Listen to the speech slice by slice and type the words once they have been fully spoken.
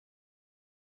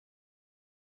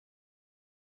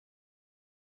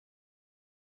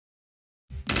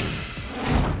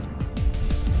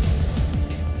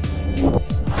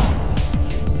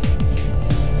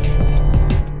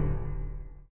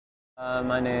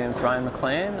My name's Ryan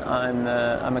McLean.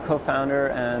 I'm a co-founder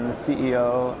and the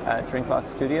CEO at Drinkbox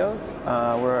Studios.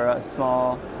 We're a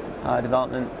small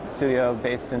development studio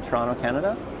based in Toronto,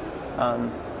 Canada.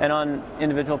 And on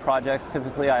individual projects,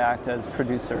 typically I act as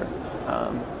producer.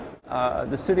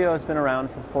 The studio has been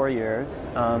around for 4 years.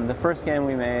 The first game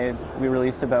we made, we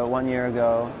released about 1 year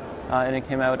ago, and it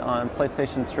came out on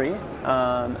PlayStation 3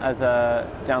 as a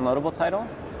downloadable title.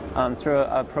 Through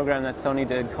a program that Sony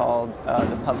did called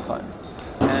the Pub Fund.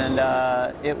 And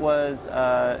it was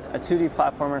a 2D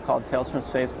platformer called Tales from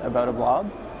Space about a blob,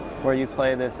 where you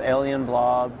play this alien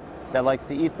blob that likes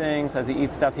to eat things. As he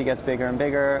eats stuff, he gets bigger and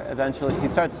bigger. Eventually, he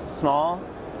starts small,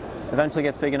 eventually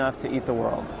gets big enough to eat the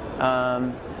world.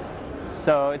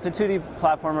 So it's a 2D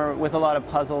platformer with a lot of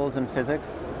puzzles and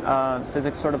physics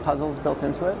sort of puzzles built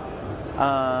into it.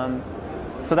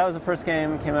 So that was the first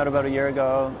game, came out about 1 year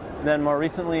ago. Then more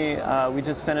recently, we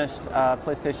just finished a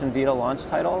PlayStation Vita launch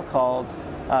title called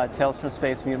Tales from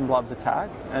Space: Mutant Blobs Attack,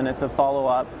 and it's a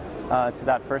follow-up to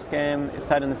that first game. It's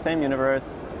set in the same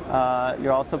universe.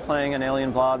 You're also playing an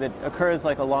alien blob. It occurs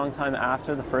like a long time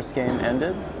after the first game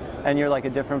ended, and you're like a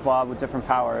different blob with different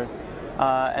powers.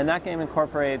 And that game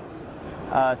incorporates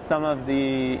some of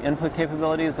the input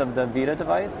capabilities of the Vita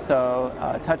device, so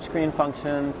touchscreen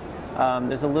functions.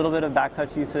 There's a little bit of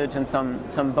backtouch usage and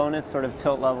some bonus sort of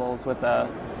tilt levels with a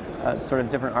sort of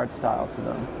different art style to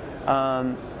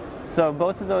them. So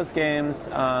both of those games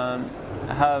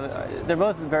they're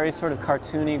both very sort of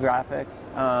cartoony graphics,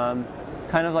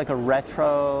 kind of like a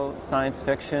retro science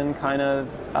fiction kind of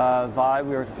vibe.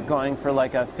 We were going for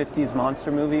like a 50s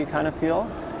monster movie kind of feel.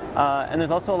 And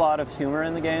there's also a lot of humor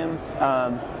in the games.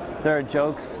 There are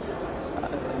jokes,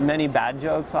 many bad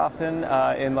jokes often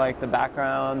in like the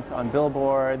backgrounds on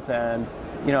billboards, and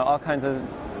all kinds of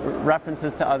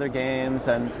references to other games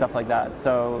and stuff like that.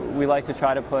 So we like to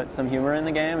try to put some humor in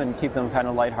the game and keep them kind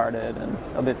of lighthearted and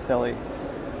a bit silly.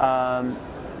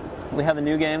 We have a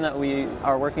new game that we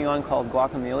are working on called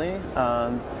Guacamelee,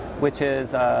 which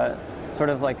is sort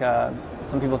of like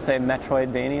some people say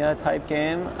Metroidvania type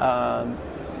game.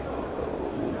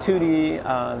 2D,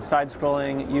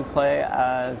 side-scrolling. You play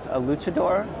as a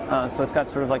luchador, so it's got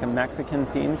sort of like a Mexican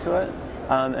theme to it,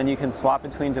 and you can swap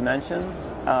between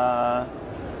dimensions.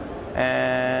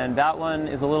 And that one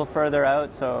is a little further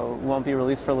out, so won't be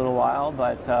released for a little while,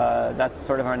 but that's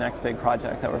sort of our next big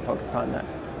project that we're focused on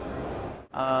next.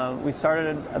 We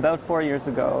started about 4 years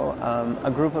ago. A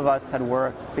group of us had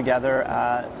worked together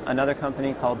at another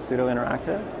company called Pseudo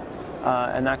Interactive,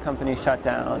 and that company shut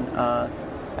down.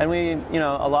 And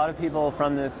a lot of people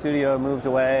from the studio moved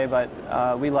away, but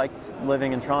we liked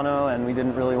living in Toronto and we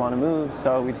didn't really want to move,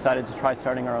 so we decided to try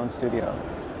starting our own studio.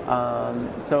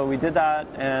 So we did that,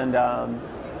 and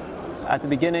at the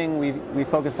beginning we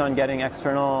focused on getting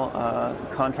external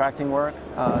contracting work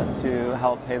to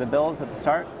help pay the bills at the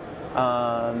start.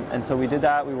 And so we did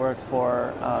that. We worked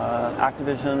for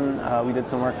Activision, we did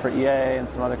some work for EA and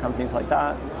some other companies like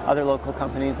that, other local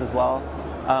companies as well.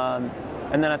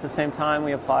 And then at the same time,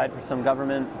 we applied for some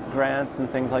government grants and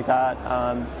things like that,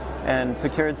 and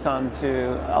secured some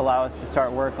to allow us to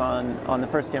start work on the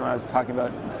first game I was talking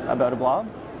about a blob.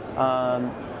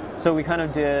 So we kind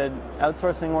of did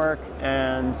outsourcing work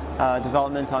and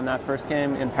development on that first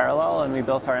game in parallel, and we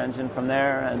built our engine from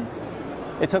there. And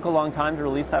it took a long time to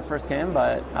release that first game,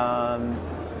 but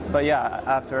yeah,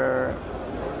 after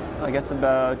I guess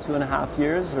about 2.5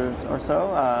 years or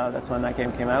so, that's when that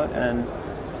game came out. And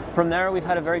from there, we've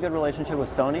had a very good relationship with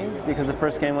Sony, because the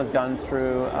first game was done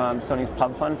through Sony's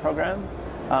Pub Fund program,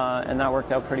 and that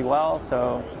worked out pretty well.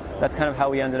 So that's kind of how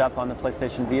we ended up on the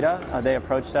PlayStation Vita. They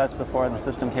approached us before the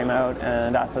system came out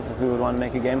and asked us if we would want to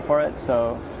make a game for it.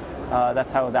 So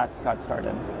that's how that got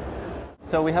started.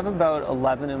 So we have about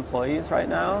 11 employees right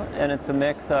now, and it's a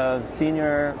mix of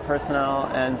senior personnel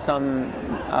and some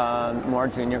more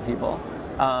junior people.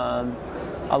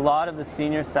 A lot of the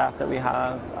senior staff that we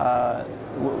have,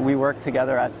 we worked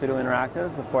together at Pseudo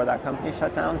Interactive before that company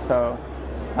shut down. So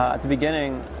at the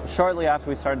beginning, shortly after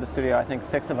we started the studio, I think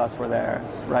 6 of us were there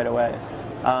right away.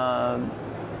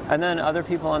 And then other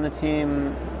people on the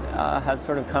team have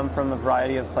sort of come from a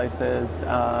variety of places,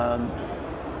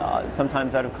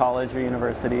 sometimes out of college or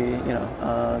university,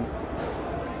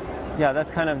 yeah,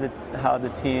 that's kind of how the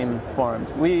team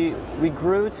formed. We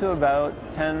grew to about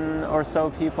 10 or so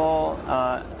people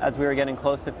as we were getting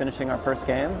close to finishing our first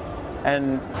game,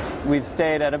 and we've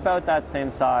stayed at about that same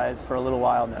size for a little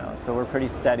while now, so we're pretty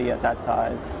steady at that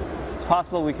size. It's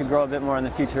possible we could grow a bit more in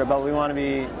the future, but we want to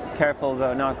be careful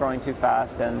about not growing too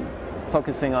fast and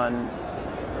focusing on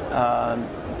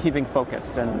keeping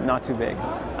focused and not too big.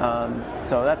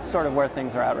 So that's sort of where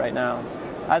things are at right now.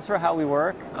 As for how we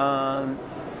work,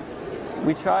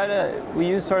 we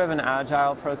use sort of an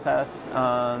agile process.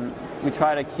 We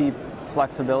try to keep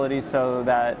flexibility so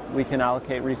that we can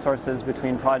allocate resources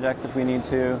between projects if we need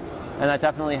to. And that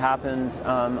definitely happened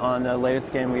on the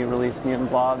latest game we released, Mutant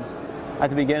Blobs. At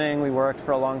the beginning, we worked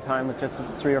for a long time with just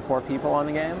 3 or 4 people on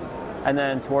the game. And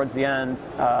then towards the end,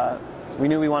 we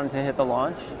knew we wanted to hit the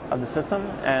launch of the system.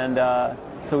 And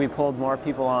so we pulled more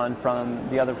people on from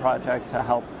the other project to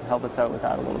help us out with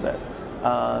that a little bit.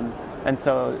 And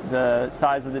so the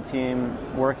size of the team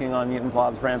working on Mutant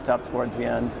Blobs ramped up towards the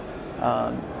end.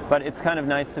 But it's kind of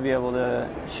nice to be able to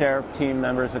share team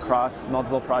members across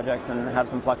multiple projects and have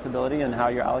some flexibility in how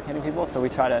you're allocating people. So we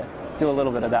try to do a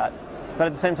little bit of that. But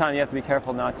at the same time, you have to be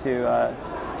careful not to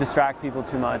distract people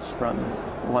too much from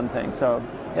one thing. So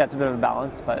yeah, it's a bit of a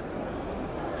balance, but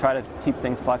try to keep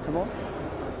things flexible.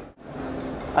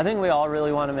 I think we all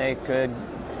really want to make good,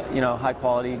 high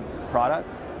quality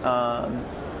products.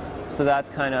 So that's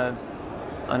kind of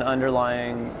an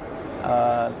underlying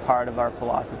part of our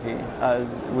philosophy, as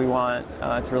we want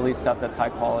to release stuff that's high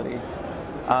quality.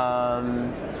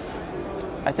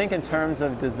 I think in terms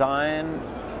of design,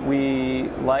 we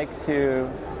like to,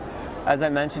 as I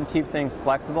mentioned, keep things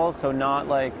flexible, so not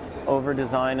like over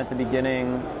design at the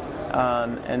beginning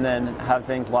and then have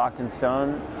things locked in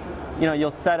stone.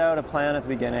 You'll set out a plan at the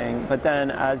beginning, but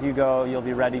then as you go, you'll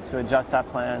be ready to adjust that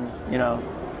plan,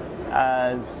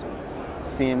 as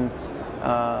seems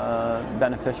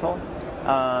beneficial.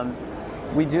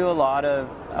 We do a lot of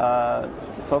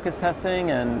focus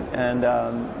testing and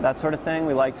that sort of thing.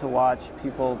 We like to watch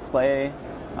people play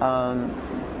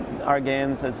our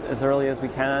games as early as we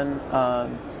can.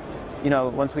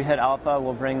 Once we hit alpha,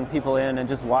 we'll bring people in and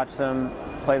just watch them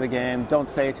play the game. Don't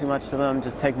say too much to them,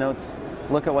 just take notes,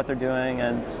 look at what they're doing,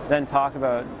 and then talk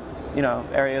about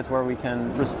areas where we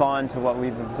can respond to what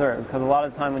we've observed. Because a lot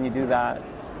of the time when you do that,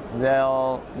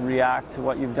 they'll react to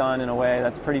what you've done in a way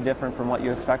that's pretty different from what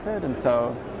you expected, and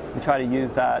so we try to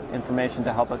use that information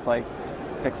to help us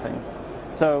fix things.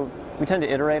 So we tend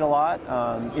to iterate a lot,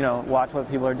 watch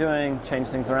what people are doing, change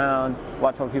things around,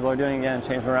 watch what people are doing again,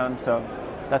 change them around. So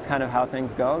that's kind of how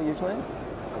things go usually.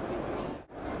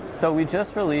 So we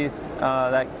just released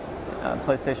that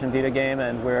PlayStation Vita game,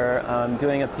 and we're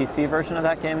doing a PC version of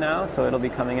that game now, so it'll be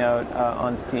coming out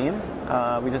on Steam.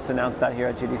 We just announced that here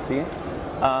at GDC.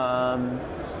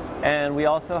 And we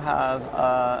also have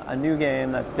a new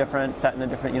game that's different, set in a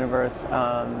different universe,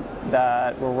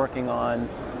 that we're working on.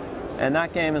 And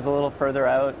that game is a little further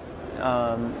out.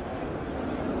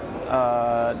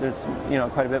 There's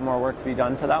quite a bit more work to be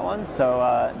done for that one.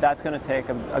 So that's going to take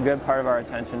a good part of our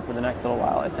attention for the next little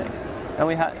while, I think. And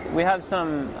we have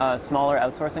some smaller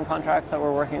outsourcing contracts that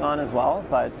we're working on as well.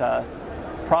 But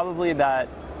probably that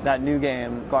new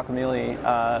game,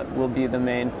 Guacamelee, will be the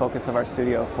main focus of our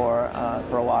studio for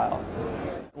a while.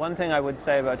 One thing I would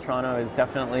say about Toronto is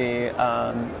definitely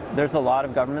there's a lot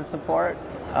of government support,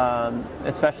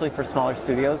 especially for smaller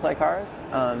studios like ours.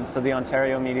 So the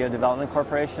Ontario Media Development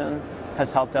Corporation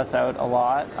has helped us out a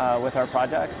lot with our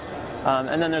projects.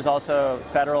 And then there's also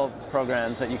federal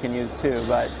programs that you can use too,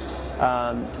 but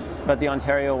the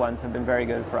Ontario ones have been very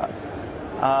good for us.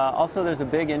 Also, there's a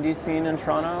big indie scene in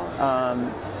Toronto,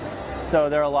 so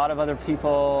there are a lot of other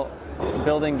people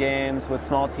building games with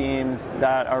small teams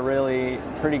that are really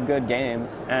pretty good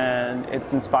games, and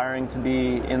it's inspiring to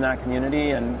be in that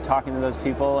community and talking to those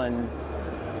people, and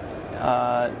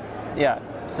yeah,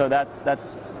 so that's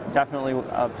definitely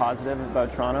a positive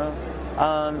about Toronto.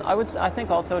 I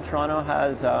think also Toronto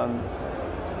has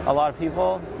a lot of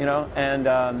people,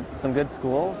 and some good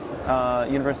schools.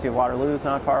 University of Waterloo is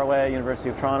not far away, University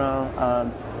of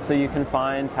Toronto. So you can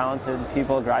find talented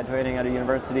people graduating at a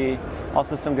university.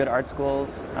 Also some good art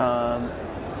schools.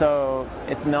 So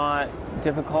it's not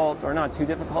difficult, or not too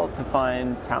difficult, to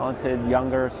find talented,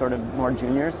 younger, sort of more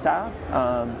junior staff.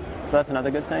 So that's another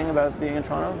good thing about being in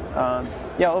Toronto.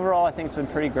 Yeah, overall I think it's been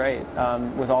pretty great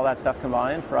with all that stuff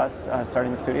combined for us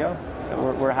starting the studio.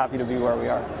 We're happy to be where we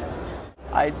are.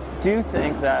 I do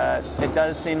think that it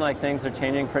does seem like things are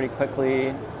changing pretty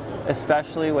quickly,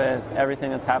 especially with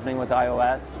everything that's happening with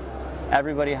iOS.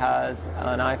 Everybody has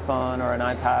an iPhone or an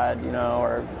iPad,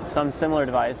 or some similar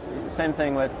device. Same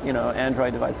thing with,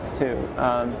 Android devices too.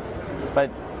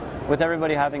 But with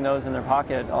everybody having those in their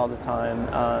pocket all the time,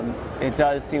 it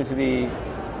does seem to be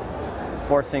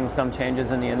forcing some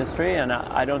changes in the industry, and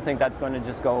I don't think that's going to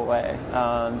just go away.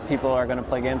 People are going to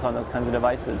play games on those kinds of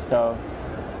devices. So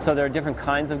there are different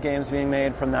kinds of games being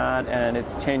made from that, and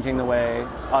it's changing the way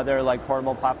other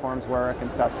portable platforms work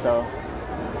and stuff. So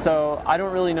So I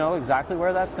don't really know exactly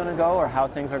where that's going to go or how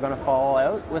things are going to fall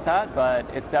out with that, but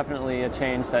it's definitely a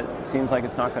change that seems like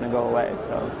it's not going to go away.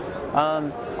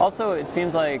 So also, it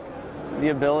seems like the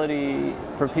ability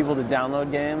for people to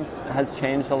download games has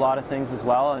changed a lot of things as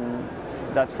well, and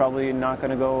that's probably not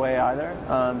going to go away either.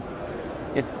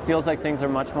 It feels like things are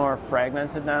much more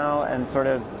fragmented now, and sort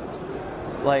of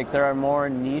like there are more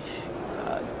niche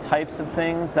types of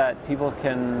things that people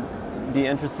can be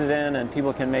interested in, and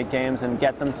people can make games and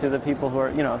get them to the people who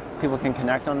are, people can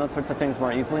connect on those sorts of things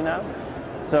more easily now.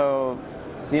 So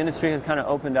the industry has kind of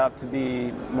opened up to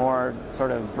be more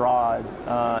sort of broad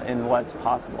in what's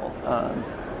possible.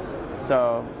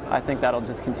 So I think that'll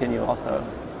just continue also.